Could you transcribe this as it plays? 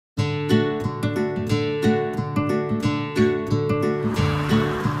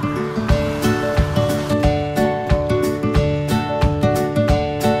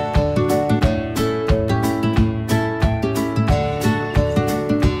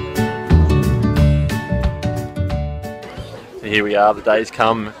Here we are, the day's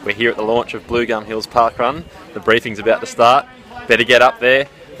come. We're here at the launch of Blue Gum Hills Parkrun. The briefing's about to start. Better get up there.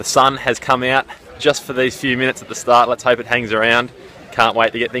 The sun has come out just for these few minutes at the start. Let's hope it hangs around. Can't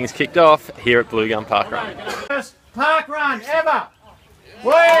wait to get things kicked off here at Blue Gum Parkrun. First parkrun ever!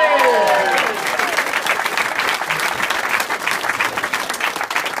 Woo!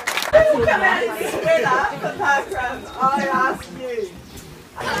 Come out in this weather for parkrun, I ask you.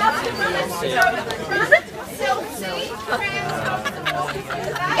 I'm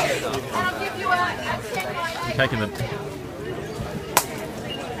taking the...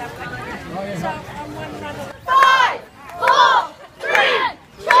 5, 4, 3,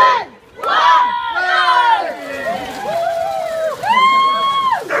 2, 1,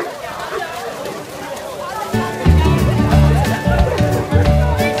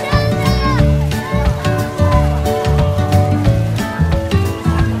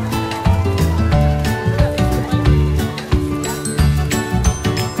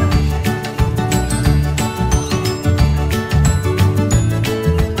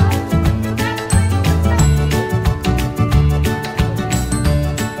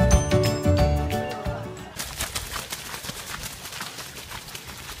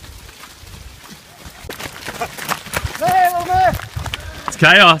 It's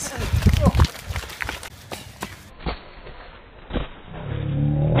chaos.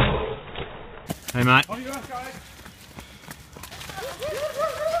 Hey mate.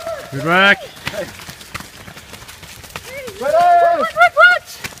 Good work.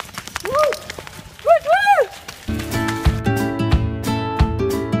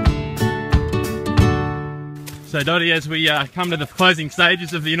 So Dottie, as we come to the closing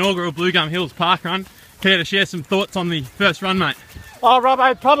stages of the inaugural Blue Gum Hills Parkrun, care to share some thoughts on the first run, mate? Oh,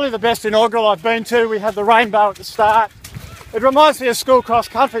 Robbo, probably the best inaugural I've been to. We had the rainbow at the start. It reminds me of school cross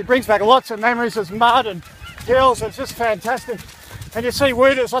country. It brings back lots of memories of mud and hills. It's just fantastic. And you see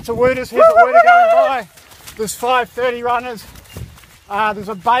wooters, lots of wooters. Here's a wooter going by. There's 5:30 runners. There's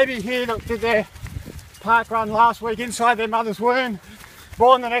a baby here that did their parkrun last week inside their mother's womb.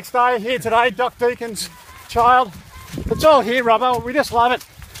 Born the next day, here today, Doc Deacon's child. It's all here, Robbo. We just love it.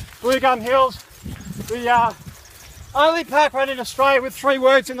 Blue Gum Hills, the only parkrun in Australia with 3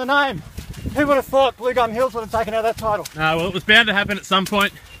 words in the name. Who would have thought Blue Gum Hills would have taken out that title? Well, it was bound to happen at some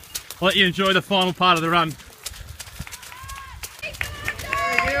point. I'll let you enjoy the final part of the run.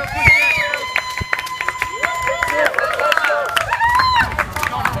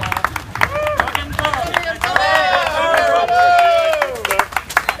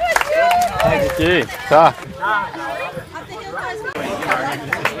 Thank you. Ta.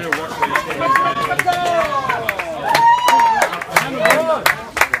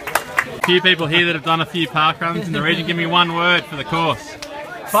 A few people here that have done a few parkruns in the region. Give me one word for the course.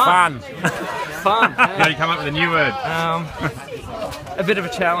 Fun. Fun. You got to come up with a new word. A bit of a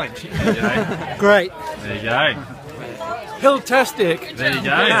challenge. There you go. Great. There you go. Hill-tastic. There you go.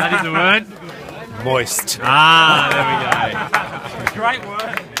 That is the word. Moist. Ah, there we go. Great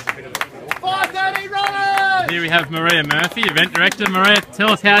word. 5:30 runners! Here we have Maria Murphy, event director. Maria,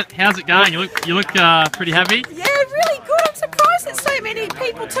 tell us how's it going? You look pretty happy. Yeah, really good. I'm surprised that so many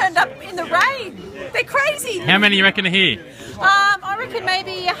people turned up in the rain. They're crazy. How many you reckon are here? I reckon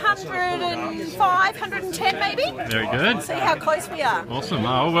maybe 105, 110 maybe. Very good. See how close we are. Awesome.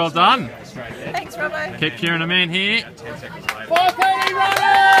 Oh, well done. Thanks, Robbo. Keep cheering them in here. 5:30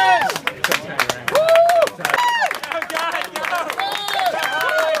 runners!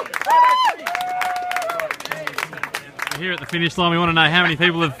 Here at the finish line, we want to know how many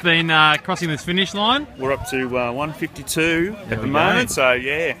people have been crossing this finish line. We're up to 152 There at the we moment, go. so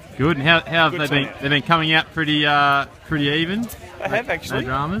yeah. Good. And how have Good they been? time. They've been coming out pretty even. They have actually. No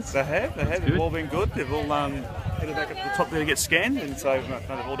dramas. They have. good. They've all been good. They've all headed back up to the top there to get scanned, and so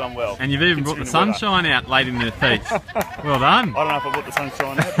they've all done well. And you've even brought the Considering weather. sunshine out late in the piece. Well done. I don't know if I brought the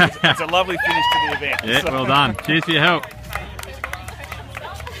sunshine out, but it's a lovely finish to the event. Yeah, So- well done. Cheers for your help.